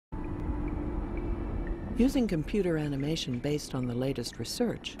Using computer animation based on the latest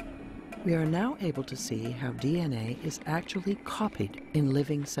research, we are now able to see how DNA is actually copied in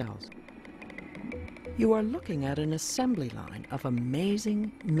living cells. You are looking at an assembly line of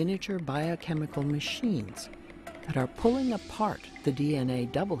amazing miniature biochemical machines that are pulling apart the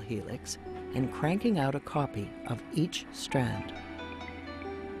DNA double helix and cranking out a copy of each strand.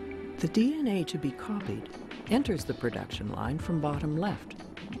 The DNA to be copied enters the production line from bottom left.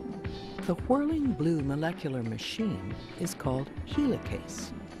 The whirling blue molecular machine is called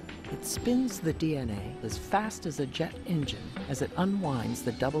helicase. It spins the DNA as fast as a jet engine as it unwinds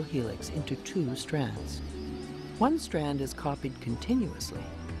the double helix into two strands. One strand is copied continuously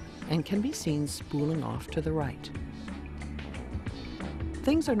and can be seen spooling off to the right.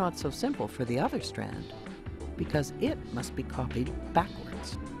 Things are not so simple for the other strand because it must be copied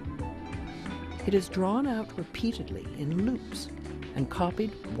backwards. It is drawn out repeatedly in loops and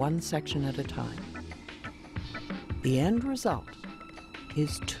copied one section at a time. The end result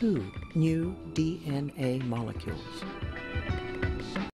is two new DNA molecules.